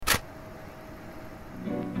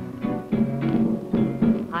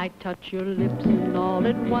I touch your lips and all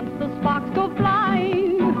at once the sparks go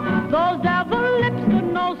flying. Those devil lips that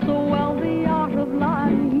know so well the art of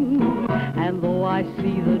lying. And though I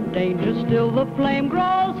see the danger, still the flame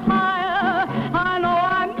grows higher. I know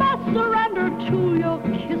I must surrender to your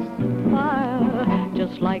kiss of fire.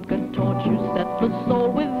 Just like a torch you set the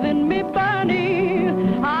soul within me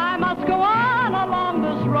burning. I must go on along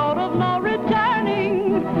this road of no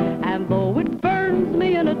returning. And though it burns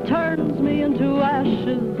me and it turns me into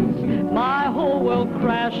ashes, my whole world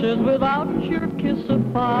crashes without your kiss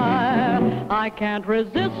of fire. I can't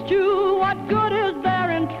resist you. What good is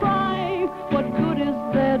there in trying? What good is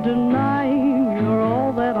there denying? You're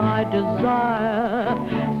all that I desire.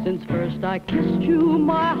 Since first I kissed you,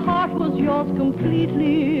 my heart was yours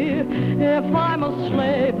completely. If I'm a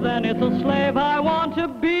slave, then it's a slave I want to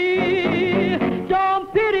be.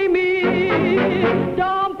 Don't pity me.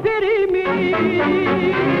 Don't pity me.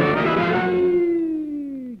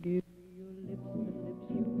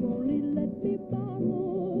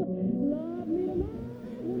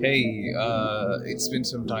 Hey, it's been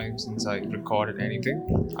some time since I recorded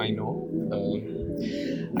anything, I know.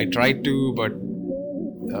 I tried to, but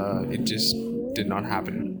it just did not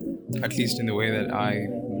happen. At least in the way that I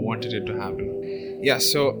wanted it to happen. Yeah,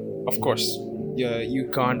 so, of course, you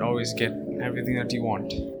can't always get everything that you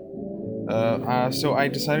want. So I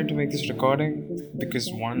decided to make this recording because,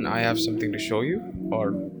 one, I have something to show you,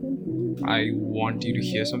 or I want you to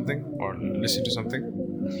hear something, or listen to something.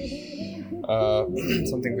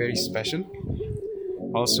 Something very special.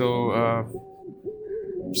 Also,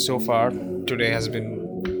 so far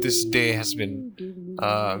this day has been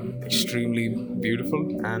extremely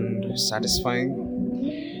beautiful and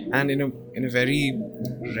satisfying, and in a very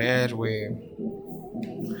rare way,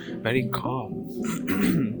 very calm.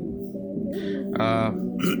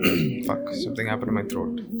 Fuck, something happened to my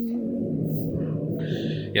throat.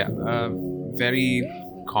 Yeah, very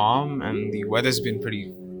calm, and the weather's been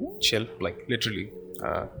pretty chill, like literally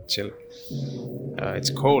chill.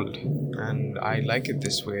 It's cold and I like it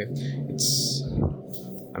this way.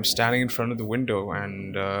 I'm standing in front of the window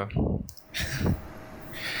and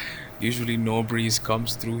usually no breeze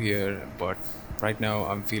comes through here, but right now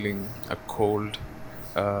I'm feeling a cold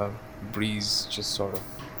breeze just sort of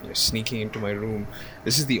sneaking into my room.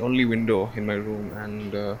 This is the only window in my room,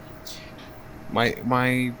 and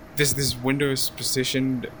this window is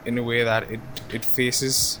positioned in a way that it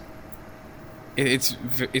faces.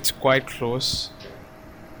 It's quite close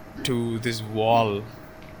to this wall,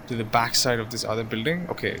 to the backside of this other building.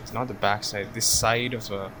 Okay, it's not the backside. This side of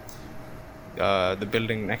the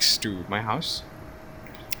building next to my house.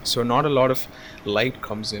 So not a lot of light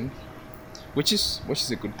comes in, which is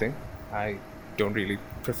a good thing. I don't really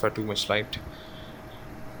prefer too much light.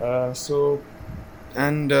 The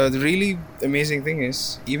really amazing thing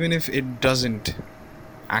is, even if it doesn't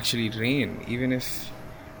actually rain, even if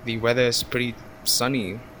the weather is pretty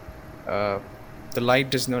sunny, the light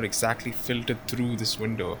does not exactly filter through this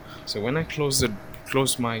window. So when I close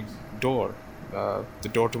my door, the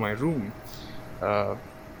door to my room,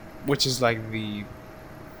 which is like the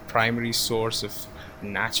primary source of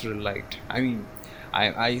natural light. I mean,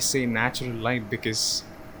 I say natural light because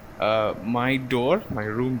my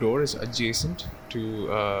room door is adjacent to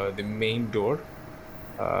the main door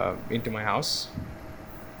into my house.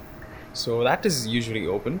 So that is usually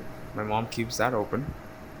open. My mom keeps that open,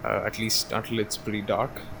 at least until it's pretty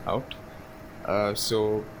dark out.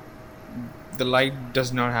 So the light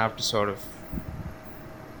does not have to sort of,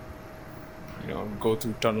 go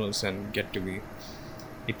through tunnels and get to me.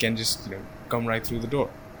 It can just, come right through the door.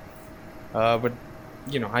 But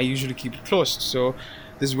I usually keep it closed. So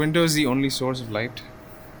this window is the only source of light,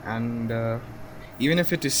 and even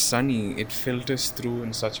if it is sunny, it filters through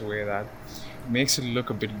in such a way that makes it look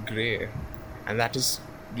a bit grey, and that is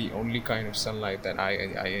the only kind of sunlight that I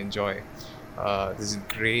enjoy. There's a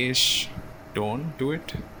greyish tone to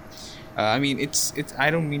it. I mean, it's I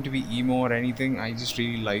don't mean to be emo or anything. I just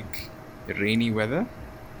really like rainy weather.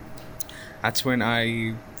 That's when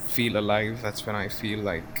I feel alive. That's when I feel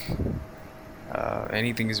like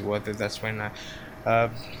anything is worth it. That's when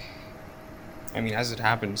as it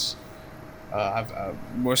happens,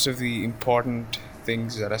 most of the important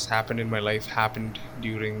things that has happened in my life happened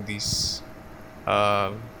during these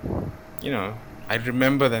I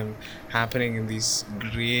remember them happening in these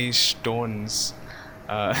grayish tones.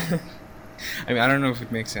 I don't know if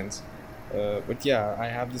it makes sense, but yeah, I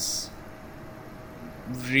have this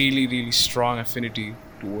really, really strong affinity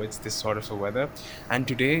towards this sort of a weather, and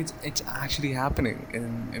today it's actually happening,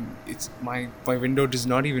 and it's my window does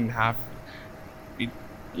not even have it,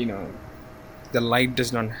 the light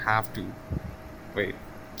does not have to wait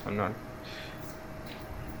I'm not.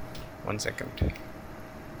 One second.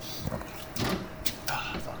 Fuck.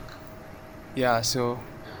 Yeah, so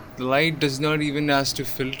the light does not even has to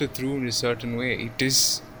filter through in a certain way. It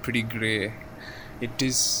is pretty grey. It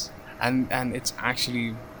is, and it's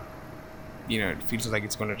actually, it feels like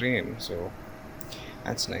it's gonna rain. So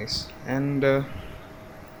that's nice. And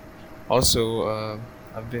also,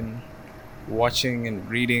 I've been watching and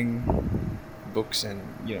reading books and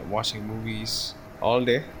watching movies all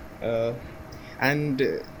day, and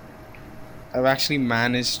I've actually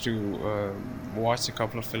managed to watch a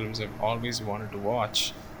couple of films I've always wanted to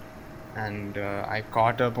watch, and I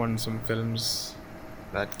caught up on some films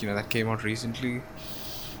that came out recently,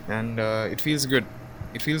 and it feels good.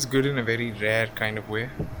 It feels good in a very rare kind of way.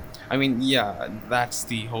 I mean, yeah, that's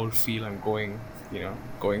the whole feel I'm going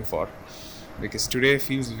for, because today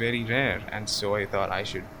feels very rare, and so I thought I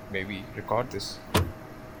should maybe record this.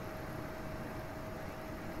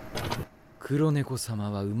 黒猫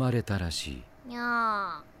様は生まれたらしい。に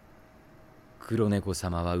ゃ黒猫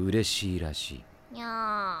様は嬉しいらしい。ーに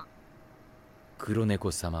ゃ黒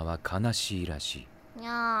猫様は悲しいらしい。ーに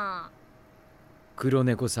ゃ黒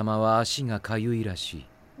猫様は足がかゆいらし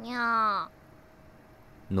ーにゃ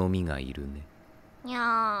い。飲みがいるね。ーに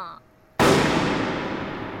ゃー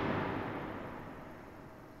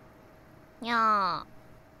にゃ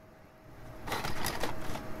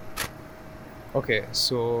Okay,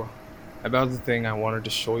 so about the thing I wanted to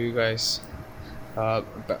show you guys,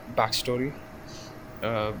 backstory.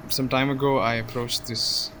 Some time ago, I approached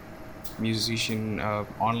this musician,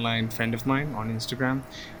 online friend of mine on Instagram.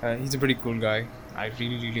 He's a pretty cool guy. I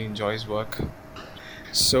really enjoy his work.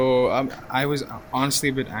 So I was honestly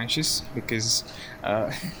a bit anxious because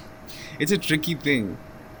it's a tricky thing.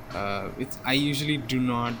 I usually do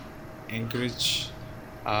not encourage,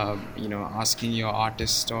 asking your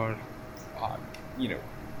artist or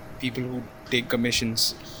people who take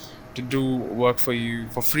commissions to do work for you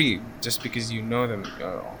for free just because you know them,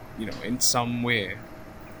 in some way.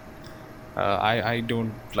 I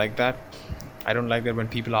don't like that. I don't like that when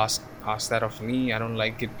people ask that of me. I don't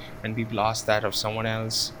like it when people ask that of someone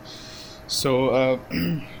else. So,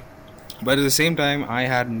 but at the same time, I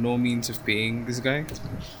had no means of paying this guy.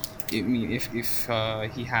 I mean, if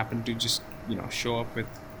he happened to just show up with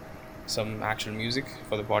some actual music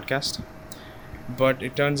for the podcast. But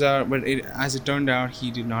as it turned out,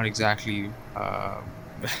 he did not exactly,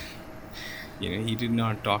 he did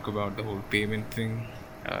not talk about the whole payment thing.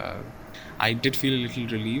 I did feel a little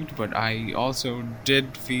relieved, but I also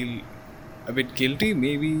did feel a bit guilty,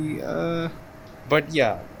 maybe. But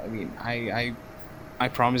yeah, I mean, I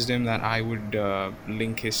promised him that I would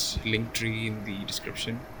link his link tree in the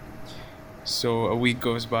description. So a week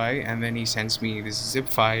goes by, and then he sends me this zip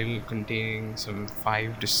file containing some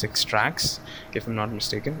 5 to 6 tracks, if I'm not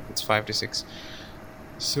mistaken. It's 5 to 6.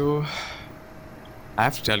 So I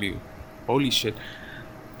have to tell you, holy shit,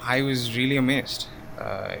 I was really amazed.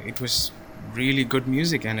 It was really good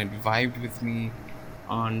music, and it vibed with me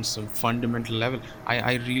on some fundamental level.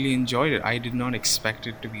 I really enjoyed it. I did not expect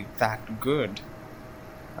it to be that good.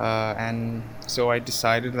 And so I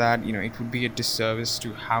decided that it would be a disservice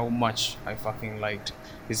to how much I fucking liked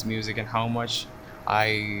his music and how much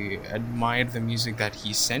I admired the music that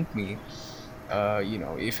he sent me.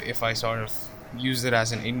 If I sort of use it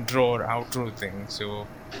as an intro or outro thing. So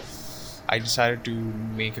I decided to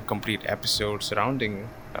make a complete episode surrounding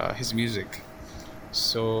his music.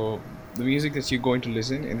 So the music that you're going to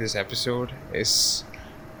listen in this episode is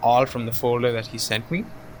all from the folder that he sent me.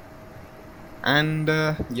 And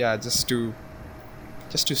just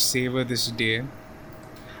to savor this day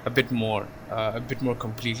a bit more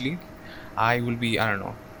completely, I will be, I don't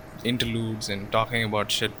know, interludes and talking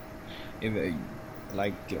about shit in the,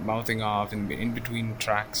 like, mouthing off in between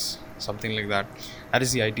tracks, something like that. That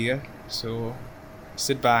is the idea. So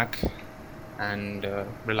sit back and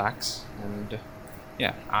relax. And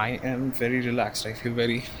I am very relaxed. I feel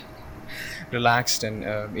very relaxed and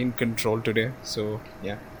in control today. So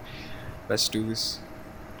yeah, let's do this.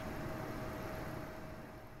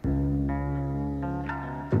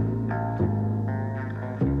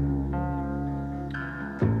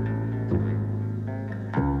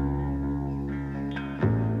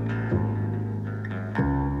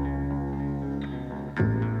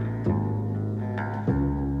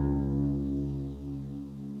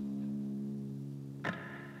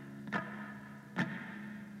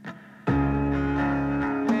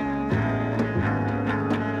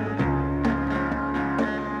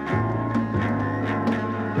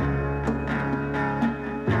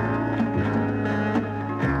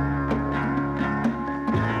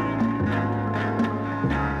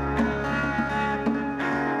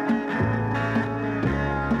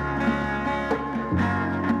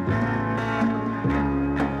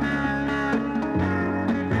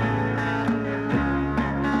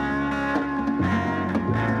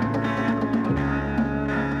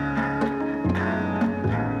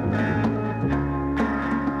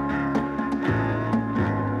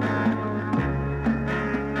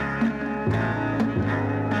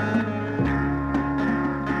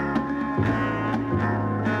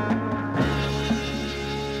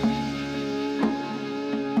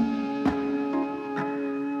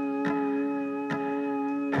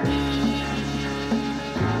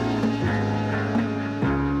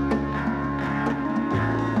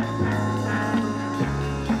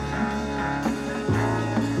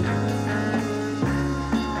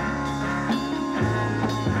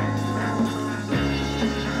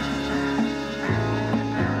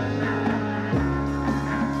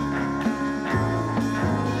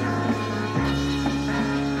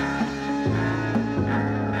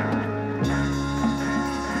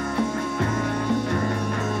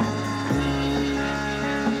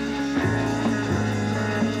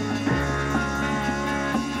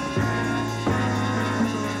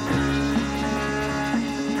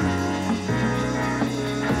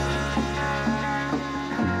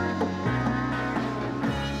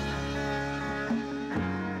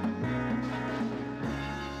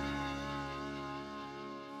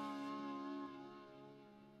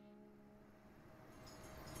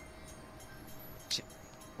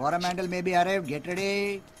 Coromandel may be arrived. Get ready.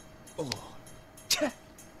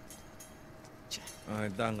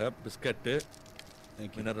 இதாங்க biscuit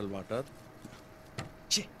mineral water.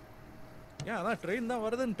 ஏன் அதான் train தான்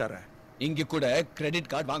வருதுன்னு தரேன். இங்க கூட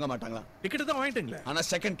credit card வாங்க மாட்டாங்களா? டிக்கெட் தான் வாங்கிட்டீங்களே. ஆனா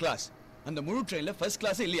செகண்ட் கிளாஸ். அந்த முழு ட்ரெயின்ல ஃபர்ஸ்ட்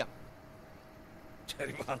கிளாஸ் இல்லையா?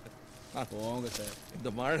 சரி வாங்க. போங்க சார்.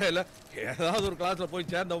 இந்த மழையில ஏதாவது ஒரு கிளாஸ்ல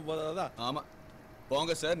போய் சேர்ந்த போதாதான். ஆமா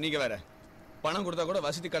போங்க சார். நீங்க வேற பணம் கொடுத்தா கூட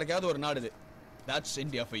வசதி கிடைக்காத ஒரு நாடு இது. That's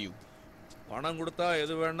India for you. பணம் கொடுத்தா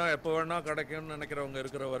எது வேணா எப்போ வேணா கிடைக்கும்னு நினைக்கிறவங்க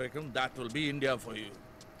இருக்கிற வரைக்கும் that will be India for you.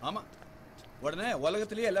 ஆமா உடனே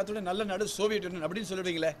உலகத்திலேயே எல்லாத்தோட நல்ல நாடு சோவியத் யூனியன் அப்படின்னு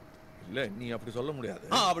சொல்லுவீங்களே. இல்ல நீ அப்படி சொல்ல முடியாது.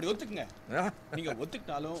 அப்படி ஒத்துக்குங்க. நீங்க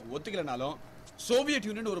ஒத்துக்கிட்டாலும் ஒத்துக்கலனாலும் சோவியத்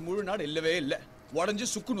யூனியன் ஒரு முழு நாடு இல்லவே இல்ல. உடஞ்சு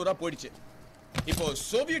சுக்கு நூறா போயிடுச்சு. இப்போ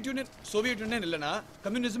சோவியத் யூனியன் இல்லனா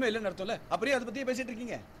கம்யூனிசமே இல்லன்னு அர்த்தம்ல. அப்படியே அதை பத்தியே பேசிட்டு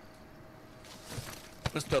இருக்கீங்க.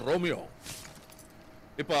 மிஸ்டர் ரோமியோ,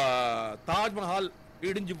 இப்ப தாஜ்மஹால்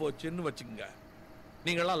இடிஞ்சு போச்சுன்னு வச்சுக்கோங்க,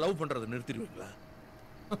 நீங்களாம் லவ் பண்றதை நிறுத்திடுவீங்களா?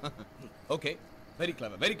 Okay, very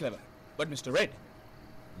clever. But mister red,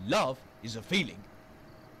 love is a feeling.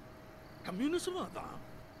 கம்யூனிசமும் அதான்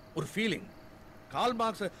ஒரு ஃபீலிங். கால்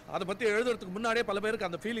மார்க்ஸ் அதை பத்தி எழுதுறதுக்கு முன்னாடியே பல பேருக்கு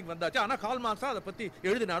அந்த ஃபீலிங் வந்தாச்சு. ஆனா கால் மார்க்ஸ் அதை பத்தி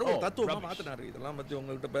எழுதினாரு, ஒரு தத்துவமா மாத்தினாரு. இதெல்லாம் பத்தி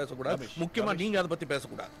உங்ககிட்ட பேசக்கூடாது. முக்கியமா நீங்க அதை பத்தி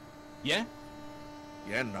பேசக்கூடாது. ஏன்?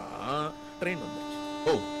 ஏன்னா ட்ரெயின் வந்துச்சு.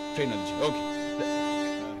 ஓ, ட்ரெயின் வந்துச்சு. ஓகே.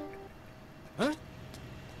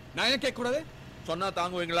 நான் ஏன் கேட்க கூடாது? சொன்னா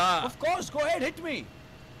தாங்குவீங்களா? Of course, go ahead, hit me.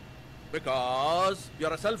 Because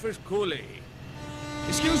you're a selfish coolie.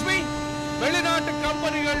 Excuse me? வெளிநாட்டு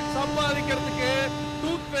கம்பெனிகள் சம்பாதிக்கிறதுக்கு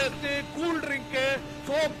tooth paste, cool drink,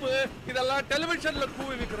 soap இதெல்லாம் டெலிவிஷன்ல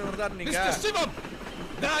கூவி விக்கிறவர் தான் நீங்க. Mr. Sivam,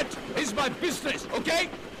 that is my business, okay?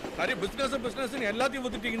 சரி, பிசினஸ் எல்லாத்தையும்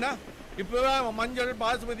ஊத்திட்டீங்கன்னா இப்பவே மஞ்சள்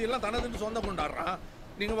பாசுமதி எல்லாம் தனதுன்னு சொந்தம் கொண்டாடுறான்.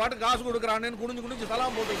 நீங்க வாட்டு காசு கொடுக்குறானேன்னு குனிஞ்சு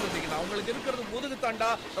சலாம் போட்டு வச்சிருந்தீங்கன்னா உங்களுக்கு இருக்கிறது முதுகு தாண்டா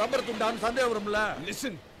ரப்பர் துண்டான்னு சந்தேகம் வரும்ல.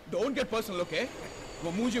 Listen, don't get personal, okay?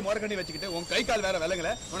 உன் மூஞ்சி மொரக்கண்ணி வச்சுக்கிட்டு உன் கை கால் வேற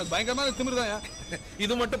விலங்கல. உனக்கு பயங்கரமான திமிருதாயா?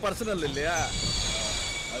 இது மட்டும் பர்சனல் இல்லையா?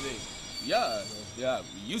 அது yeah,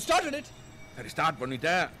 you started it. சரி, ஸ்டார்ட்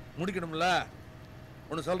பண்ணிட்டேன், முடிக்கணும்ல.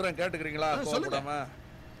 ஒன்னு சொல்றேன், கேட்டுக்கிறீங்களா? கோபப்படாம.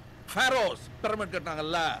 ஃபேரோஸ் பிரமிட்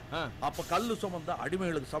கட்டினாங்கல்ல, அப்ப கல்லு சுமந்த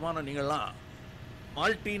அடிமைகளுக்கு சமானம் நீங்களாம்.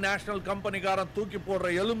 மல்டி நேஷனல் கம்பெனிக்காரன் தூக்கி போடுற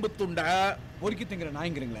எலும்பு துண்ட பொறுக்கி திங்கிற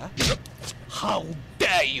நாய்ங்கிறீங்களா? How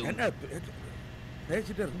dare you? என்ன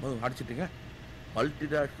பேசிட்டே இருக்கும்போது அடிச்சிட்டீங்க. மல்டி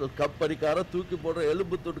நேஷனல் கம்பெனிக்காரன் தூக்கி போடுற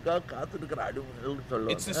எலும்பு துண்டுக்காக காத்துட்டு இருக்கிற அடிமைகள்னு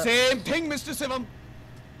சொல்லுவாங்க. It's the same thing, Mr. Sivam.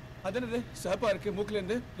 அதனது சேப்பா இருக்கு, மூக்குல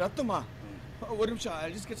இருந்து ரத்தமா? ஒரு நிமிஷம்,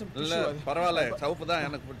 I'll just get some tissue. இல்ல பரவாயில்லை, சிவப்பு தான்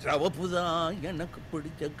எனக்கு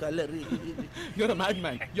பிடிச்ச colour. You're a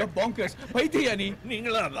madman. You're bonkers. பைத்தியா நீ?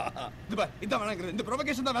 நீங்களா தான். இது பார், இதான் வேணாங்கிறது. இந்த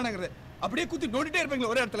ப்ரொவகேஷன் தான் வேணாங்கிறது. அப்படியே குத்தி நோண்டிட்டே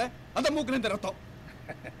இருப்பீங்களா ஒரே இடத்துல? அந்த மூக்குல இருந்து ரத்தம்.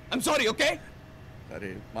 I'm sorry, okay?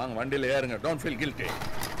 சரி வாங்க, வண்டியில ஏறுங்க. Don't feel guilty.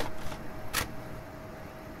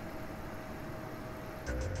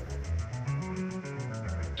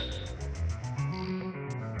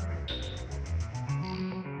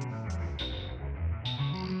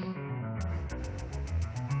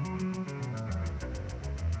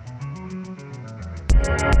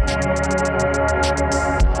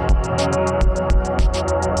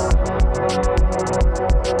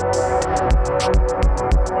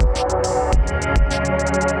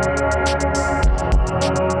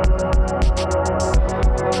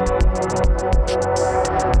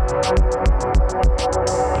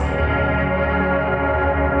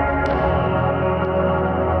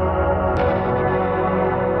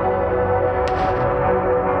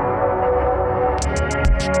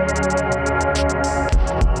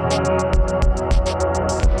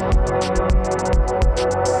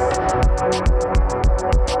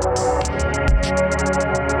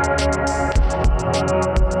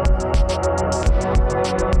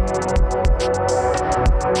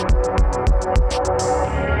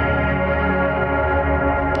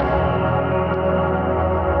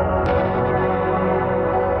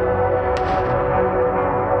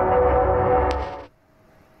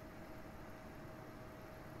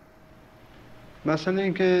 مثلا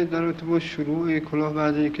اینکه در رابطه با شروع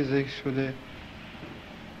کلاهبرداری که ذکر شده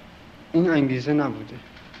این انگیزه نبوده،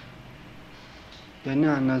 یعنی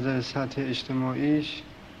از نظر سطح اجتماعیش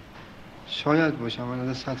شاید باشه اما از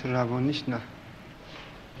نظر سطح روانیش نه.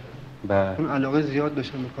 اون علاقه زیاد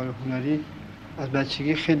داشتم به کار هنری، از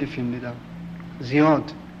بچگی خیلی فیلم دیدم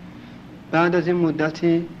زیاد. بعد از این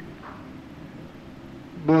مدتی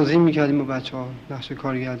بازی میکردیم با بچه ها، نقش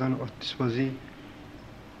کارگردان، آرتیست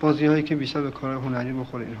بازی هایی که بیشتر به کار هنری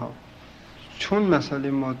بخوره اینها. چون مسئله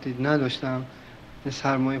مادی نداشتم،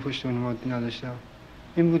 سرمایه پشت اون مادی نداشتم،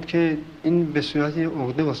 این بود که این به صورت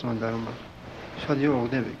عقده واسه من در اومد. شاید یه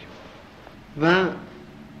عقده بگم. و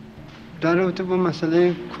در رابطه با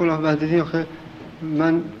مسئله کلاهبرداری آخه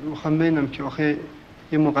من میخوام ببینم که آخه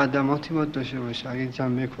یه مقدماتی باید داشته باشه. اگه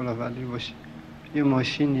جنبه کلاهبرداری باشه، یه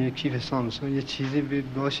ماشین، یه کیف سامسون، یه چیزی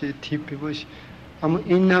باشه، تیپی باشه، اما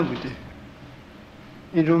این نبوده.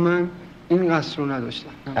 این رو من این قصد رو نداشتم.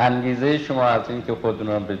 انگیزه شما از این که خودتون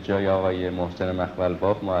رو به جای آقای محسن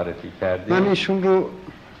مخولباف معرفی کردید؟ من ایشون رو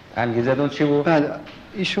انگیزتون چی بود؟ بله،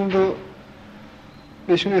 ایشون رو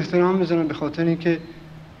بهشون احترام میذارم به خاطر اینکه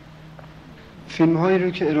فیلم هایی رو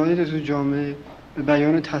که ارائه داده تو جامعه به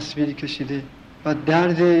بیان تصویری کشیده و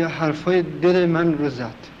درد یا حرفای دل من رو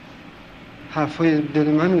زد. حرفای دل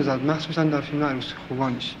من رو زد، مخصوصا در فیلم عروسی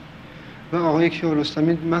خوبانش و آقای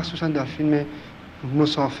کیارستمی مخصوصا در فیلم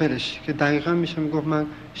مسافرش که دقیقا میشه میگفت من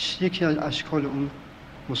یکی از اشکال اون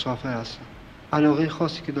مسافر هستم. علاقه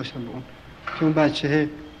خاصی که داشتم به اون، که اون بچه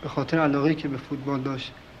به خاطر علاقه‌ای که به فوتبال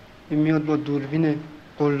داشت این میاد با دوربین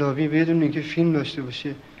قلابی بدون اینکه فیلم داشته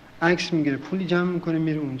باشه عکس میگیره، پولی جمع میکنه،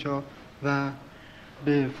 میره اونجا و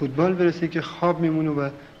به فوتبال برسه که خواب میمونه و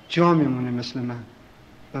جا میمونه مثل من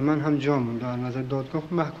و من هم جا موندم. در نظر دادگاه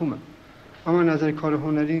محکومم، اما نظر کار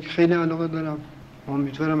هنری خیلی علاقه دارم.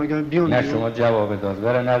 امیدوارم اگر بیان. نه شما جواب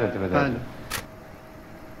دادگاه نداده به بله.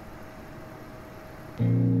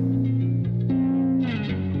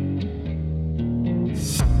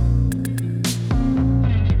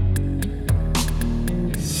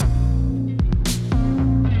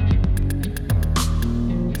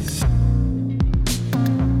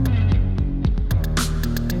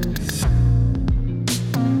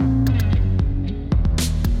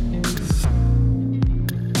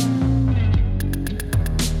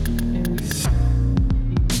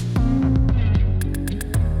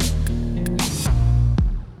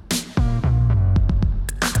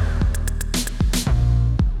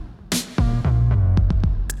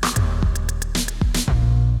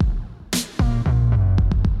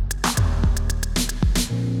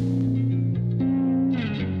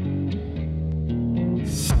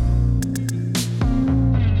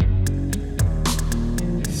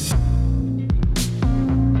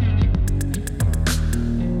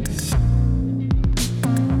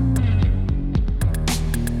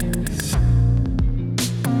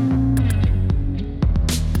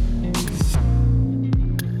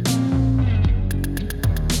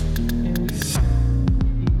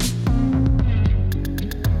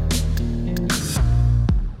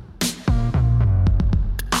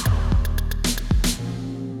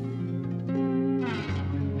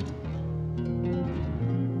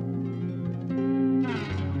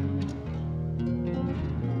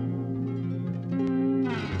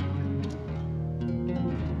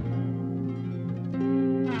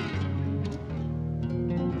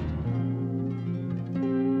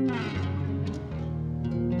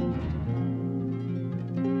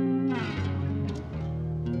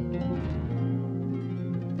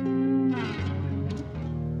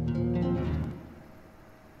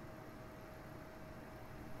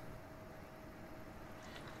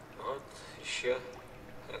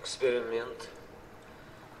 Эксперимент.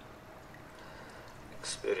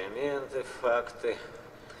 Эксперименты, факты,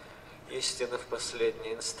 истина в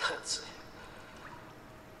последней инстанции.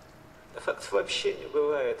 Да фактов вообще не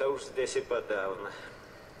бывает, а уж здесь и подавно.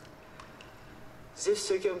 Здесь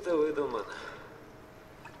все кем-то выдумано.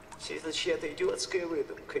 Все это чья-то идиотская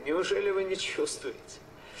выдумка. Неужели вы не чувствуете?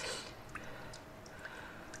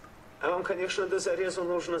 А вам, конечно, до зарезу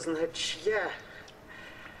нужно знать, чья.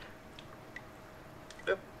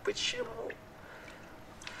 Да почему?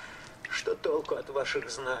 Что толку от ваших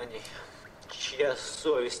знаний? Чья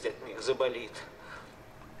совесть от них заболит?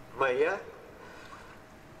 Моя?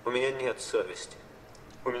 У меня нет совести.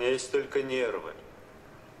 У меня есть только нервы.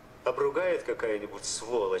 Обругает какая-нибудь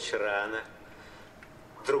сволочь рано.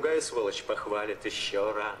 Другая сволочь похвалит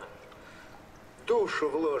еще рано. Душу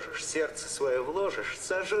вложишь, сердце свое вложишь,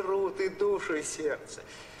 сожрут и душу, и сердце.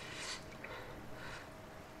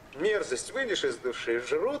 Мерзость вынешь из души,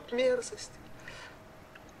 жрут мерзость.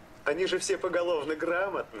 Они же все поголовно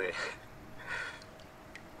грамотные.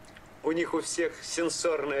 У них у всех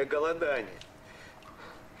сенсорное голодание.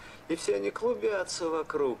 И все они клубятся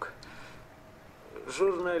вокруг.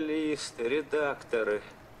 Журналисты, редакторы,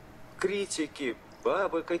 критики,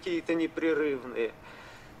 бабы какие-то непрерывные.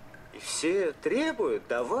 И все требуют: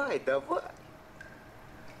 давай, давай.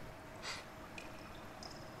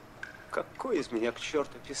 Какой из меня к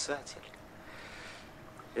черту писатель,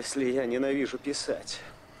 если я ненавижу писать?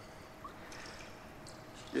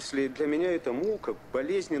 Если для меня это мука,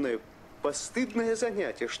 болезненное, постыдное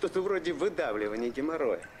занятие, что-то вроде выдавливания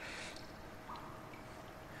геморроя.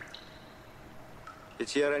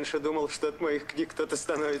 Ведь я раньше думал, что от моих книг кто-то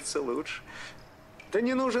становится лучше. Да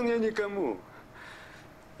не нужен я никому.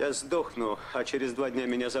 Я сдохну, а через 2 дня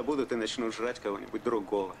меня забудут и начнут жрать кого-нибудь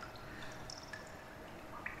другого.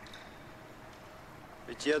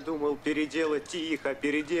 Ведь я думал переделать их, а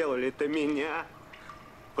переделали-то меня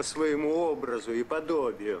по своему образу и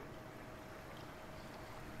подобию.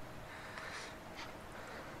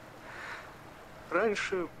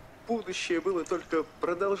 Раньше будущее было только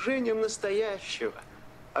продолжением настоящего,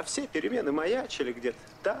 а все перемены маячили где-то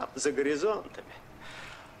там, за горизонтами.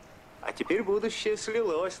 А теперь будущее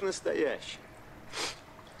слилось с настоящим.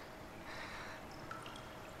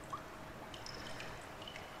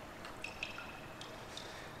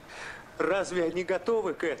 Разве они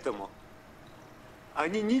готовы к этому?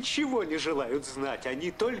 Они ничего не желают знать,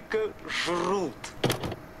 они только жрут.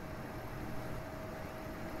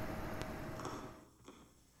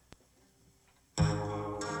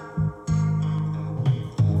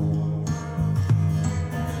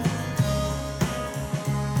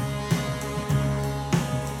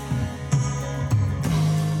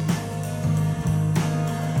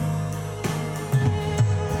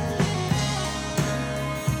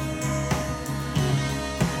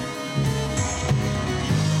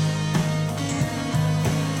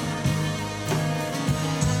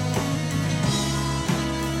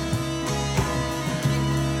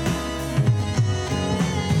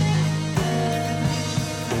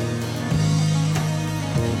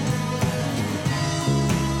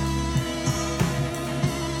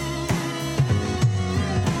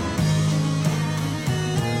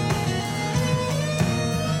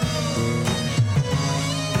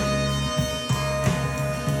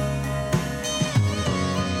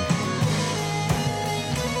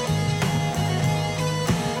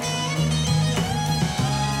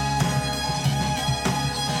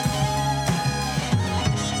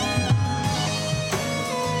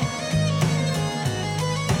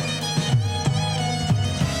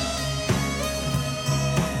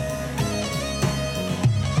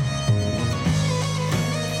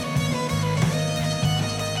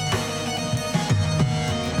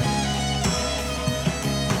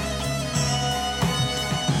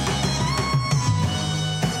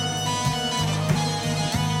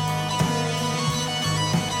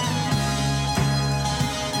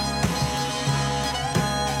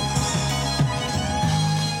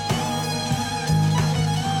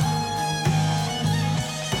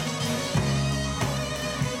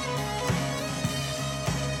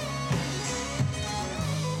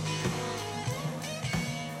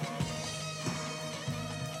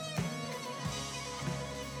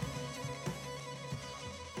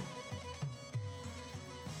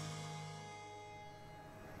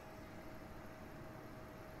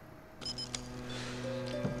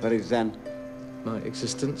 Very zen. My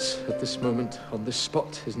existence at this moment on this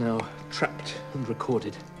spot is now trapped and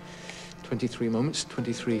recorded. 23 moments,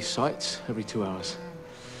 23 sights every 2 hours.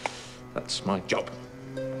 That's my job.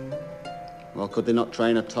 Well, could they not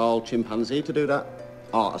train a tall chimpanzee to do that?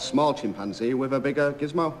 Or a small chimpanzee with a bigger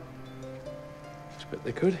gizmo? I bet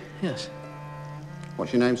they could, yes.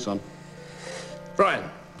 What's your name, son? Brian.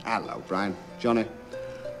 Hello, Brian. Johnny.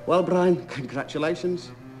 Well, Brian, congratulations.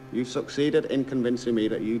 You succeeded in convincing me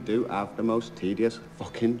that you do have the most tedious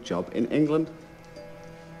fucking job in England.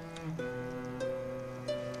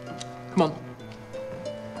 Come on.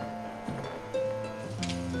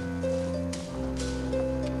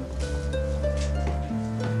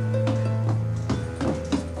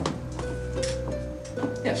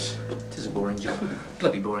 Yes, it is a boring job.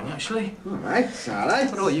 Bloody boring, actually. All right.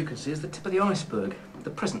 But all you can see is the tip of the iceberg. The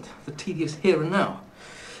present, the tedious here and now.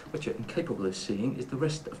 What you're incapable of seeing is the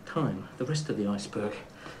rest of time, the rest of the iceberg.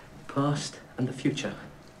 The past and the future.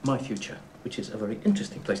 My future, which is a very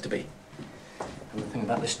interesting place to be. And the thing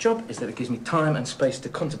about this job is that it gives me time and space to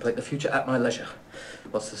contemplate the future at my leisure,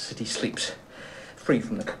 whilst the city sleeps, free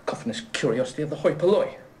from the cacophonous curiosity of the hoi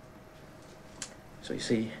polloi. So you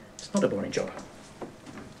see, it's not a boring job.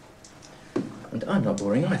 And I'm not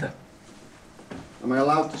boring either. Am I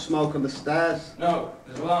allowed to smoke on the stairs? No,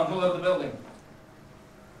 there's alarms all over the building.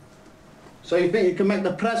 So you think you can make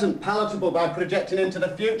the present palatable by projecting into the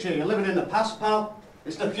future? You're living in the past, pal.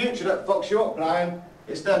 It's the future that fucks you up, Brian.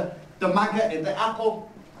 It's the maggot in the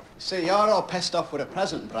apple. See, you're all pissed off with the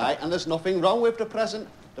present, right? And there's nothing wrong with the present.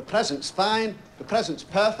 The present's fine. The present's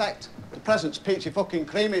perfect. The present's peachy fucking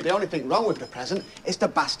creamy. The only thing wrong with the present is the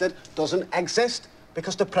bastard doesn't exist.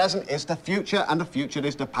 Because the present is the future and the future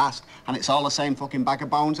is the past. And it's all the same fucking bag of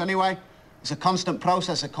bones anyway. It's a constant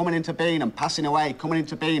process of coming into being and passing away, coming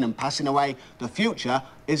into being and passing away. The future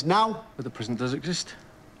is now. But the present does exist.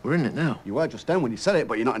 We're in it now. You were just then when you said it,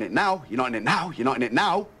 but you're not in it now. You're not in it now. You're not in it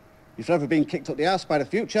now. You're forever being kicked up the arse by the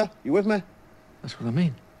future. You with me? That's what I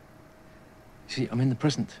mean. You see, I'm in the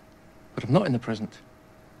present, but I'm not in the present.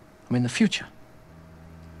 I'm in the future.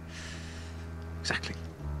 Exactly.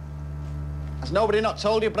 Has nobody not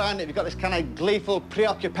told you, Brian, that you've got this kind of gleeful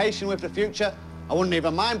preoccupation with the future? I wouldn't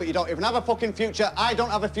even mind, but you don't even have a fucking future. I don't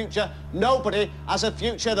have a future. Nobody has a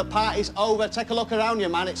future. The party's over. Take a look around you,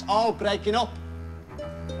 man. It's all breaking up.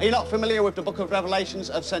 Are you not familiar with the book of Revelations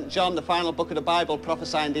of St. John, the final book of the Bible,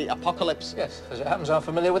 prophesying the apocalypse? Yes, as it happens, I'm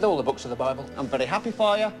familiar with all the books of the Bible. I'm very happy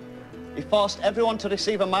for you. He forced everyone to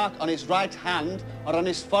receive a mark on his right hand or on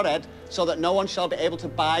his forehead so that no one shall be able to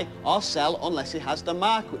buy or sell unless he has the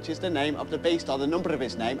mark, which is the name of the beast or the number of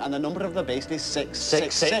his name, and the number of the beast is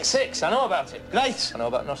 666. 666, I know about it. Great. I know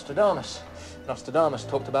about Nostradamus. Nostradamus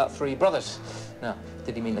talked about 3 brothers. Now,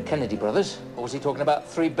 did he mean the Kennedy brothers, or was he talking about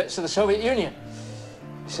 3 bits of the Soviet Union?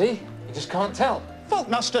 See? You just can't tell. Fuck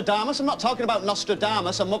Nostradamus. I'm not talking about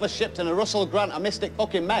Nostradamus, a Mother Shipton, a Russell Grant, a Mystic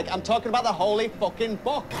fucking Meg. I'm talking about the holy fucking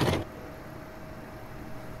book.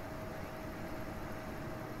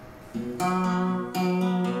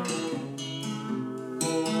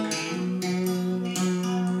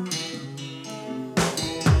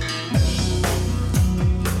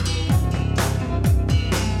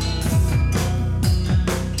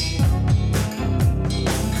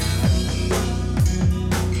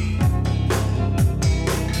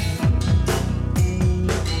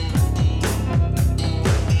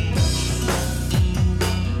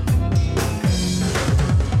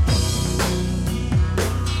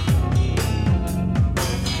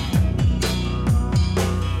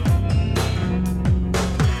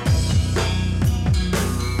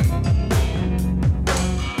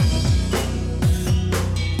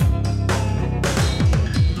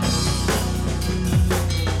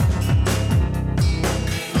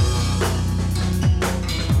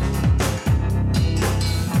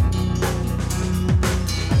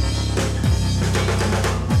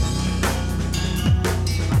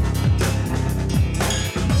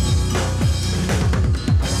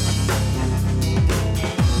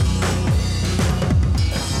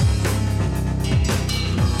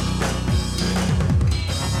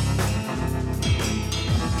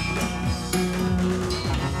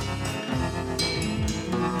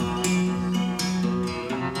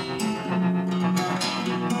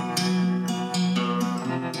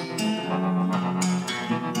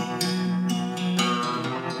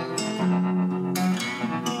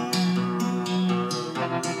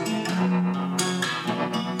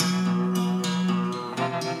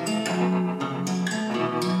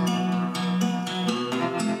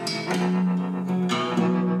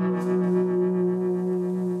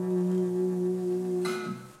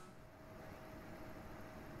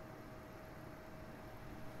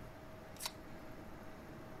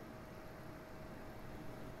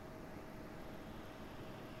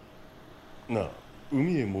なあ、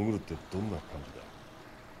海へ潜るってどんな感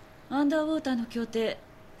じだ？アンダーウォーターの協定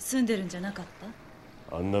住んでるんじゃなかっ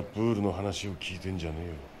た？あんなプールの話を聞いてんじゃねえ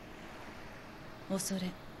よ。恐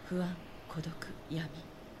れ、不安、孤独、闇、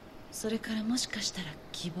それからもしかしたら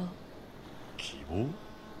希望。希望？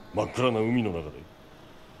真っ暗な海の中で？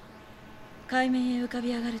海面へ浮か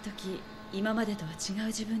び上がるとき、今までとは違う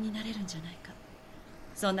自分になれるんじゃないか。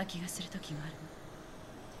そんな気がするときがあるの。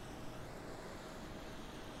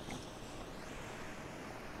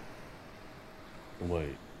お前、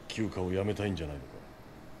休暇をやめたいんじゃないのか？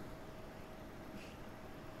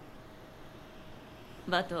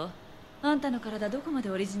バト、あんたの体どこま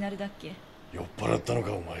でオリジナルだっけ？酔っ払ったの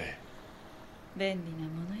か、お前。便利な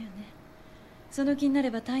ものよね。その気にな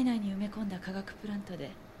れば体内に埋め込んだ化学プラント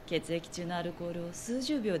で血液中のアルコールを数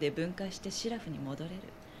十秒で分解してシラフに戻れる。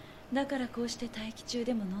だからこうして大気中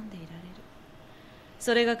でも飲んでいられる。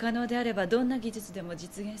それが可能であればどんな技術でも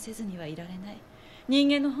実現せずにはいられない人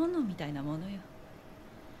間の本能みたいなものよ。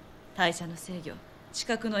代謝の制御、知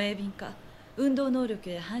覚の鋭敏化、運動能力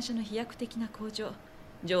や反射の飛躍的な向上、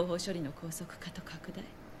情報処理の高速化と拡大、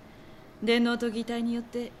電脳と擬態によっ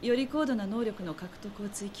てより高度な能力の獲得を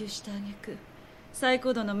追求した挙句、最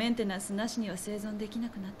高度のメンテナンスなしには生存できな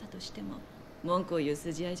くなったとしても文句を言う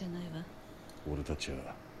筋合いじゃないわ。俺たちは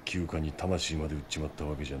休暇に魂まで売っちまった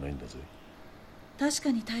わけじゃないんだぜ。確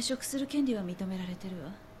かに退職する権利は認められてる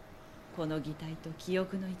わ。この擬態と記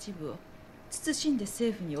憶の一部を慎んで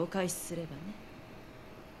政府にお返しすればね。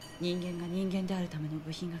人間が人間であるための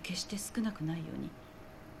部品が決して少なくないように、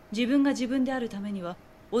自分が自分であるためには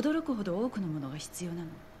驚くほど多くのものが必要なの。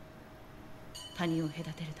他人を隔て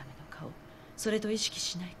るための顔、それと意識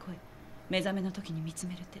しない声、目覚めの時に見つ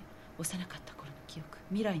める手、幼かった頃の記憶、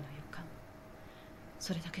未来の予感。そ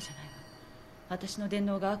それだけじゃないわ。私の電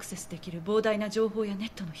脳がアクセスできる膨大な情報やネ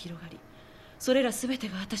ットの広がり、それら全て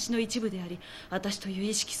が私の一部であり、私という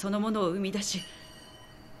意識そのものを生み出し、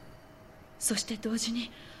そして同時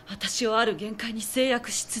に私をある限界に制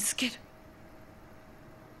約し続ける。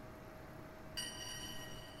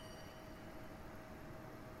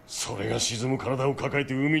それが沈む体を抱え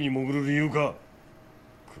て海に潜る理由か。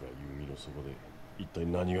暗い海の底で一体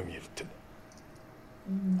何が見えるってんだ。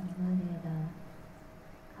今我ら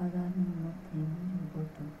鏡の手見るごと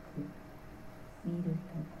く見ると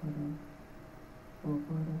ころおぼろ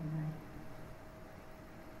な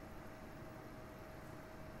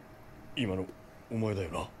い。今のお前だよ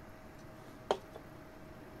な。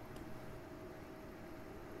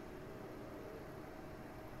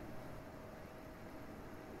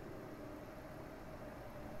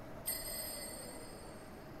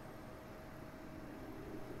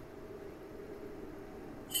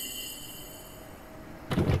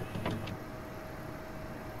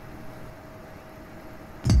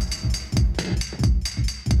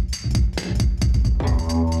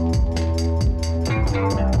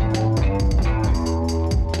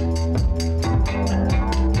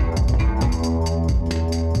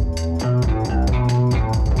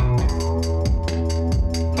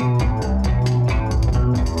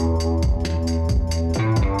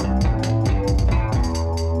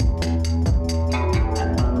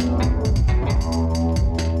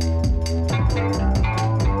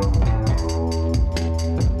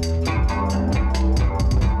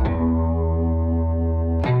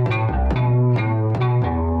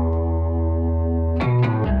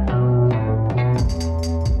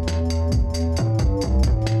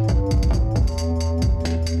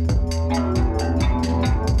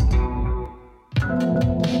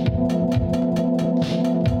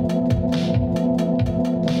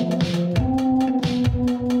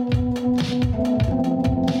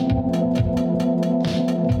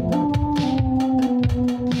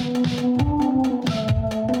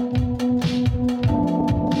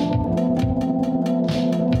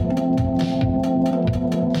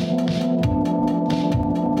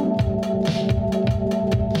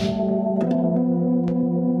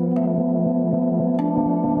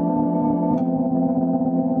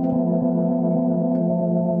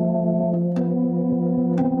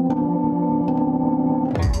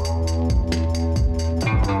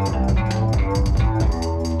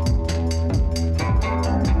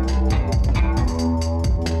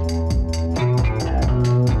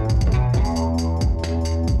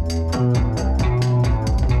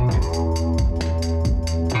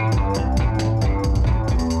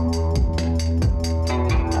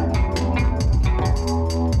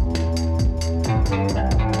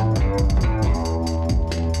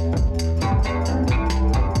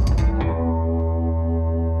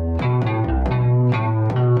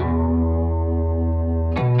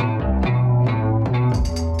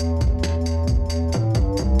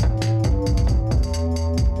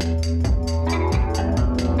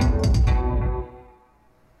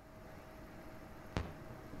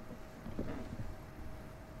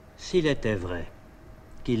S'il était vrai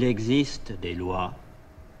qu'il existe des lois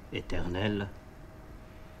éternelles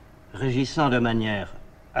régissant de manière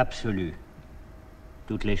absolue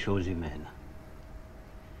toutes les choses humaines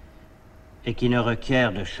et qui ne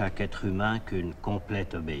requièrent de chaque être humain qu'une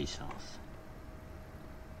complète obéissance,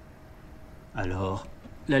 alors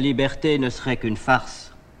la liberté ne serait qu'une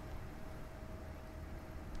farce.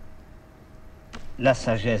 La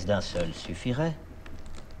sagesse d'un seul suffirait.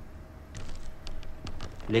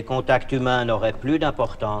 Les contacts humains n'auraient plus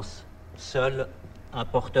d'importance. Seul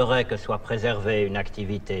importerait que soit préservée une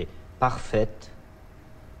activité parfaite,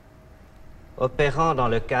 opérant dans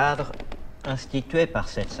le cadre institué par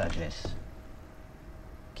cette sagesse,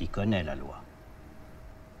 qui connaît la loi.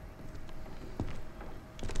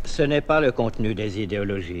 Ce n'est pas le contenu des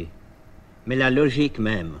idéologies, mais la logique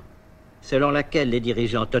même, selon laquelle les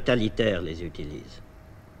dirigeants totalitaires les utilisent,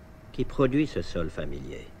 qui produit ce sol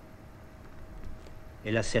familier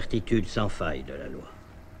et la certitude sans faille de la loi.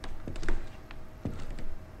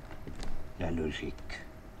 La logique,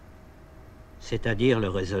 c'est-à-dire le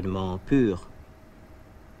raisonnement pur,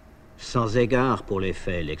 sans égard pour les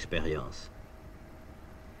faits et l'expérience,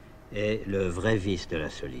 est le vrai vice de la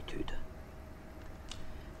solitude.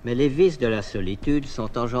 Mais les vices de la solitude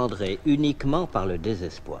sont engendrés uniquement par le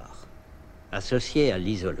désespoir, associé à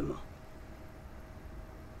l'isolement.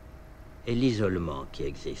 Et l'isolement qui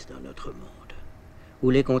existe dans notre monde, où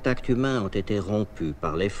les contacts humains ont été rompus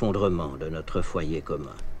par l'effondrement de notre foyer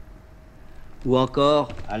commun, ou encore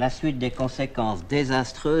à la suite des conséquences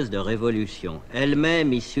désastreuses de révolutions,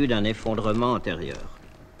 elles-mêmes issues d'un effondrement antérieur.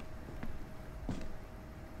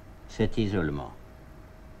 cet isolement.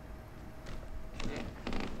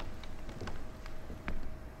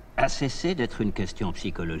 A cessé d'être une question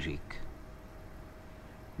psychologique,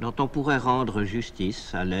 dont on pourrait rendre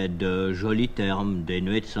justice à l'aide de jolis termes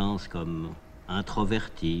dénués de sens comme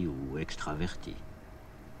introverti ou extraverti.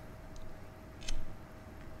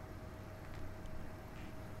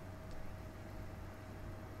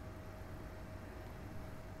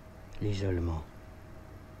 L'isolement,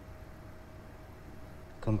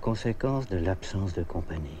 comme conséquence de l'absence de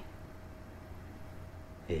compagnie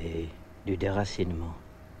et du déracinement,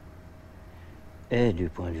 est, du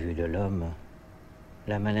point de vue de l'homme,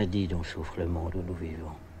 la maladie dont souffre le monde où nous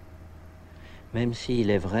vivons. Même s'il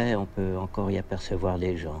est vrai, on peut encore y apercevoir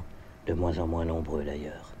des gens, de moins en moins nombreux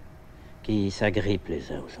d'ailleurs, qui s'agrippent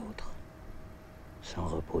les uns aux autres, sans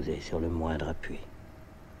reposer sur le moindre appui,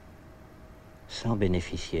 sans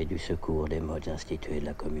bénéficier du secours des modes institués de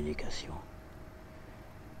la communication,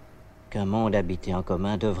 qu'un monde habité en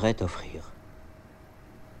commun devrait offrir,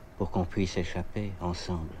 pour qu'on puisse échapper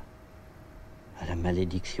ensemble à la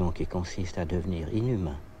malédiction qui consiste à devenir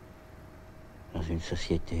inhumain dans une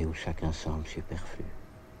société où chacun semble superflu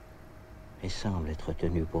et semble être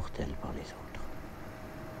tenu pour tel par les autres.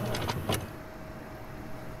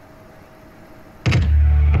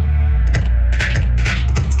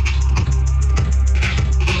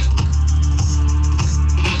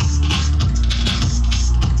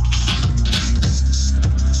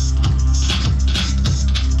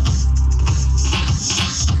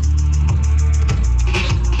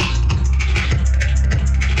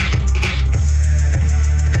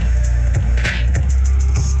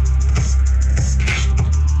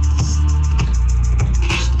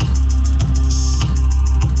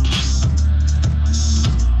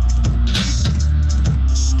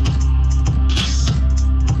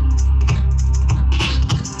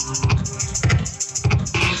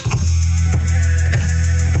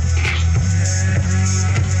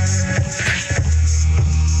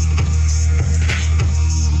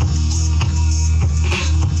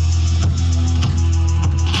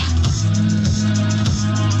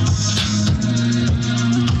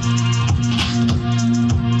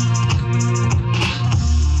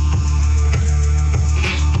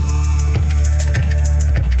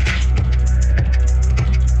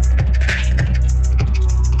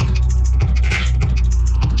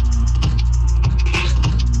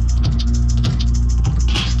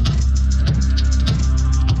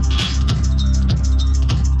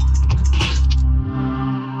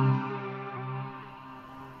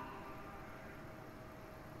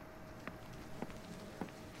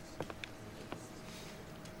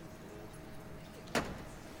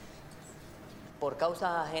 Por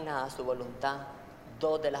causas ajenas a su voluntad,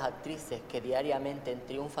 dos de las actrices que diariamente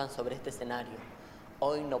triunfan sobre este escenario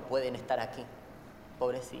hoy no pueden estar aquí.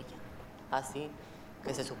 Pobrecilla. Así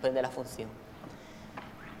que se suspende la función.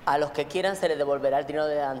 A los que quieran se les devolverá el dinero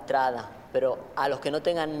de la entrada, pero a los que no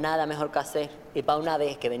tengan nada mejor que hacer, y para una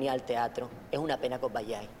vez que venía al teatro, es una pena que os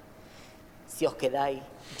vayáis. Si os quedáis,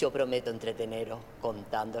 yo prometo entreteneros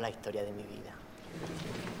contando la historia de mi vida.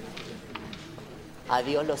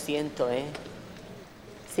 Adiós, lo siento, ¿eh?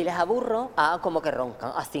 Si les aburro, hagan como que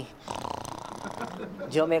roncan, así.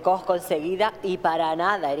 Yo me cosco enseguida y para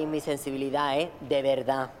nada eres mi sensibilidad, ¿eh? De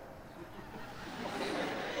verdad.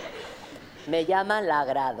 Me llaman la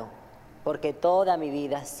agrado, porque toda mi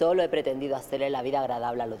vida solo he pretendido hacerle la vida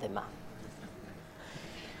agradable a los demás.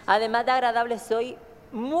 Además de agradable, soy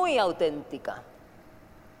muy auténtica.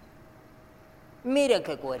 Miren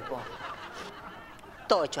qué cuerpo.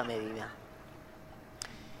 Todo hecho a medida.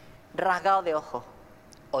 Rasgado de ojos,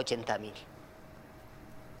 80.000.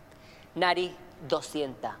 Nariz,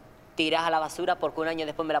 200. Tiras a la basura porque un año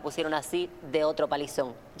después me la pusieron así de otro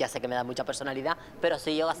palizón. Ya sé que me da mucha personalidad, pero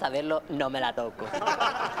si yo a saberlo no me la toco.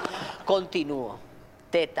 Continúo.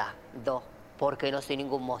 Teta, 2, porque no soy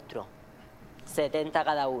ningún monstruo. 70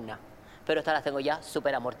 cada una, pero estas las tengo ya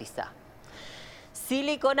súper amortizadas.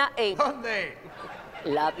 Silicona en... ¿Dónde?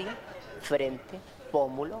 Labio, frente,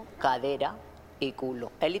 pómulo, cadera y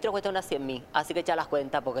culo. El litro cuesta unas 100.000, así que echa las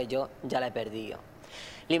cuentas porque yo ya la he perdido.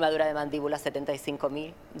 Limadura de mandíbula,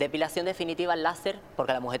 75.000. Depilación definitiva en láser,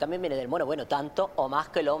 porque la mujer también viene del mono. Bueno, tanto o más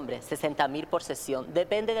que el hombre, 60.000 por sesión.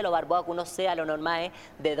 Depende de lo barbudo que uno sea, lo normal es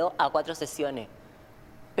de 2 a 4 sesiones.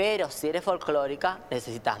 Pero si eres folclórica,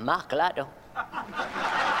 necesitas más, claro.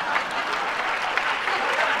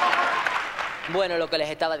 Bueno, lo que les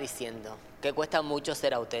estaba diciendo, que cuesta mucho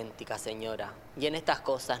ser auténtica, señora. Y en estas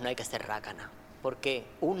cosas no hay que ser rácana, porque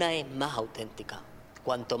una es más auténtica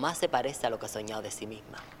cuanto más se parece a lo que ha soñado de sí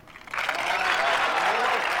misma.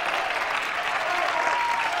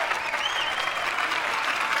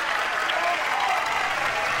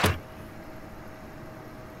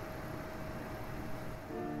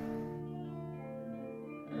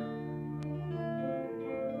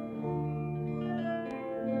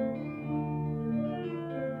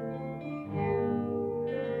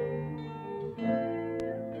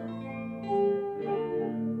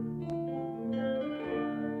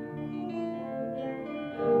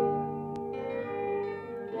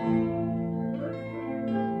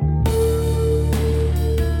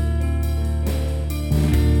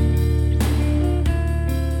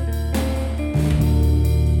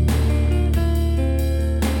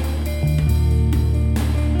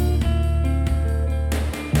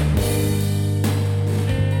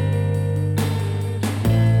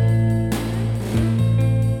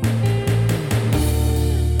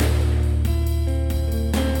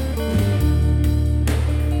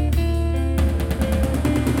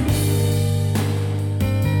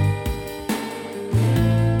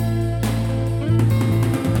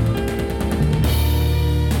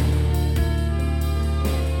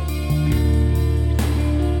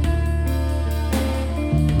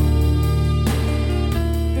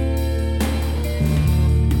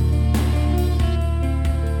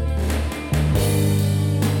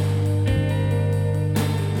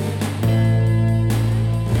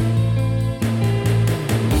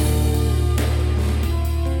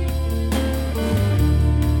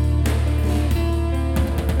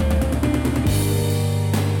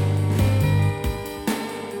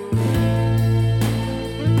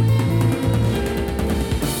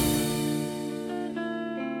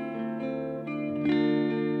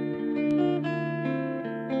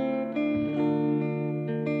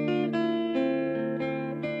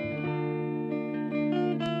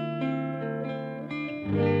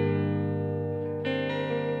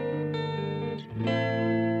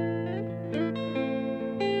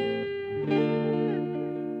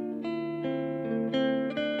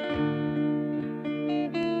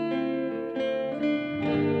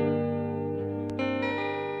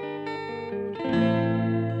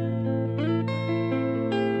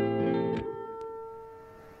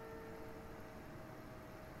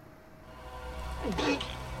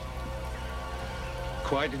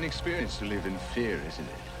 Quite an experience to live in fear, isn't it?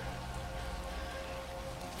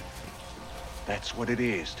 That's what it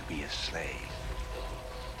is to be a slave.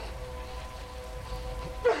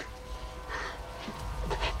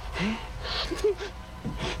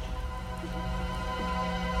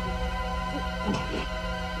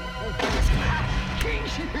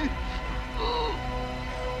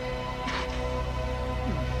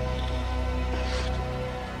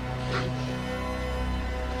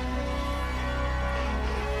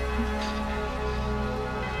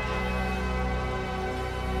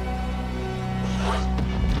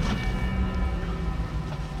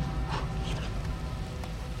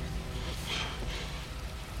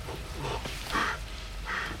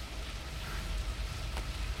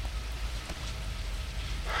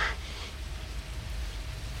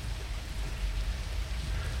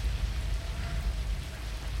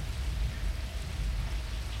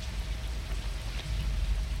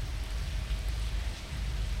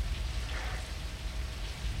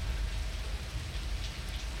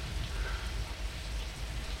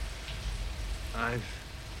 I've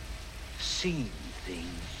seen things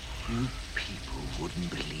you people wouldn't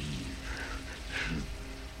believe.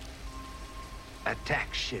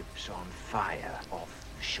 Attack ships on fire off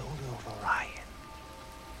the shoulder of Orion.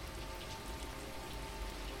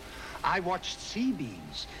 I watched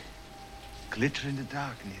C-beams glitter in the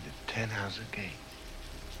dark near the 10-Hauser Gate.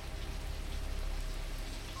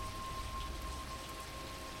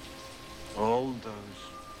 All those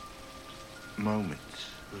moments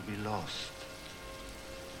will be lost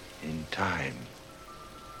in time,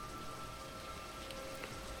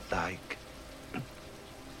 like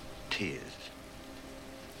tears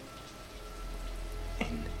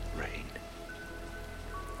in rain.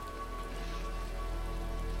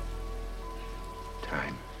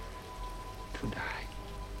 Time to die.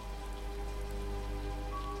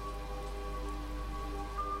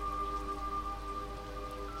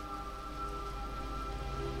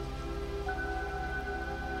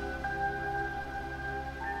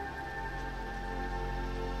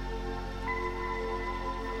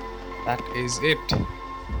 That is it.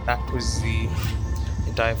 That was the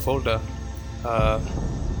entire folder.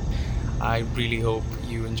 I really hope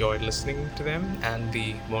you enjoyed listening to them and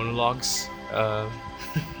the monologues.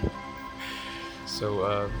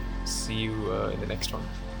 So see you in the next one.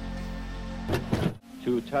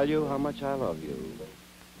 To tell you how much I love you.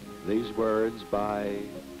 These words by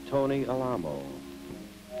Tony Alamo.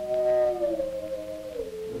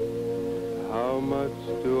 How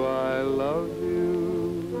much do I love you?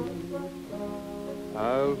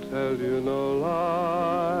 I'll tell you no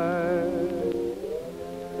lie.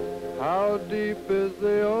 How deep is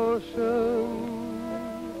the ocean?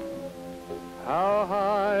 How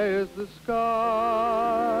high is the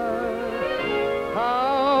sky?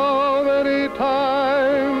 How many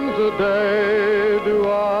times a day do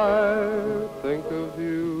I think of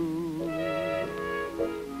you?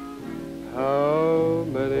 How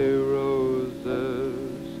many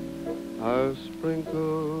roses are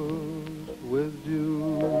sprinkled with you?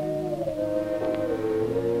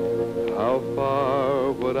 How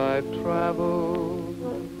far would I travel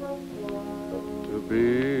to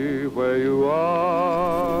be where you are?